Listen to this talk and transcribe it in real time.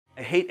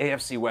I hate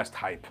AFC West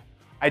hype.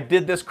 I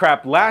did this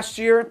crap last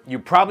year. You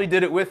probably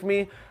did it with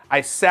me.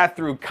 I sat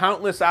through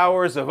countless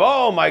hours of,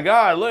 oh my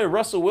God, look at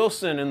Russell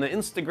Wilson and the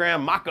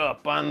Instagram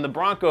mock-up on the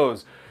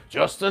Broncos.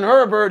 Justin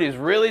Herbert, he's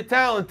really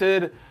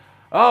talented.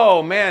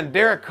 Oh man,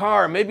 Derek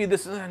Carr, maybe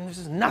this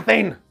is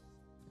nothing.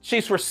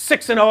 Chiefs were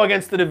 6-0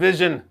 against the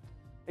division.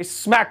 They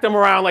smacked them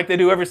around like they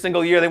do every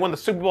single year. They won the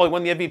Super Bowl, they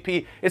won the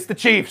MVP. It's the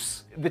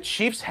Chiefs. The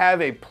Chiefs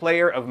have a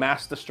player of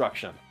mass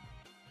destruction.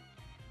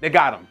 They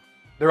got him.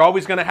 They're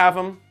always going to have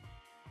him.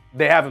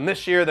 They have him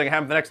this year. They're going to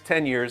have him the next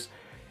 10 years.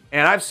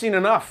 And I've seen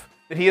enough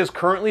that he is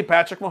currently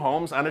Patrick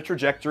Mahomes on a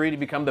trajectory to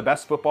become the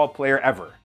best football player ever.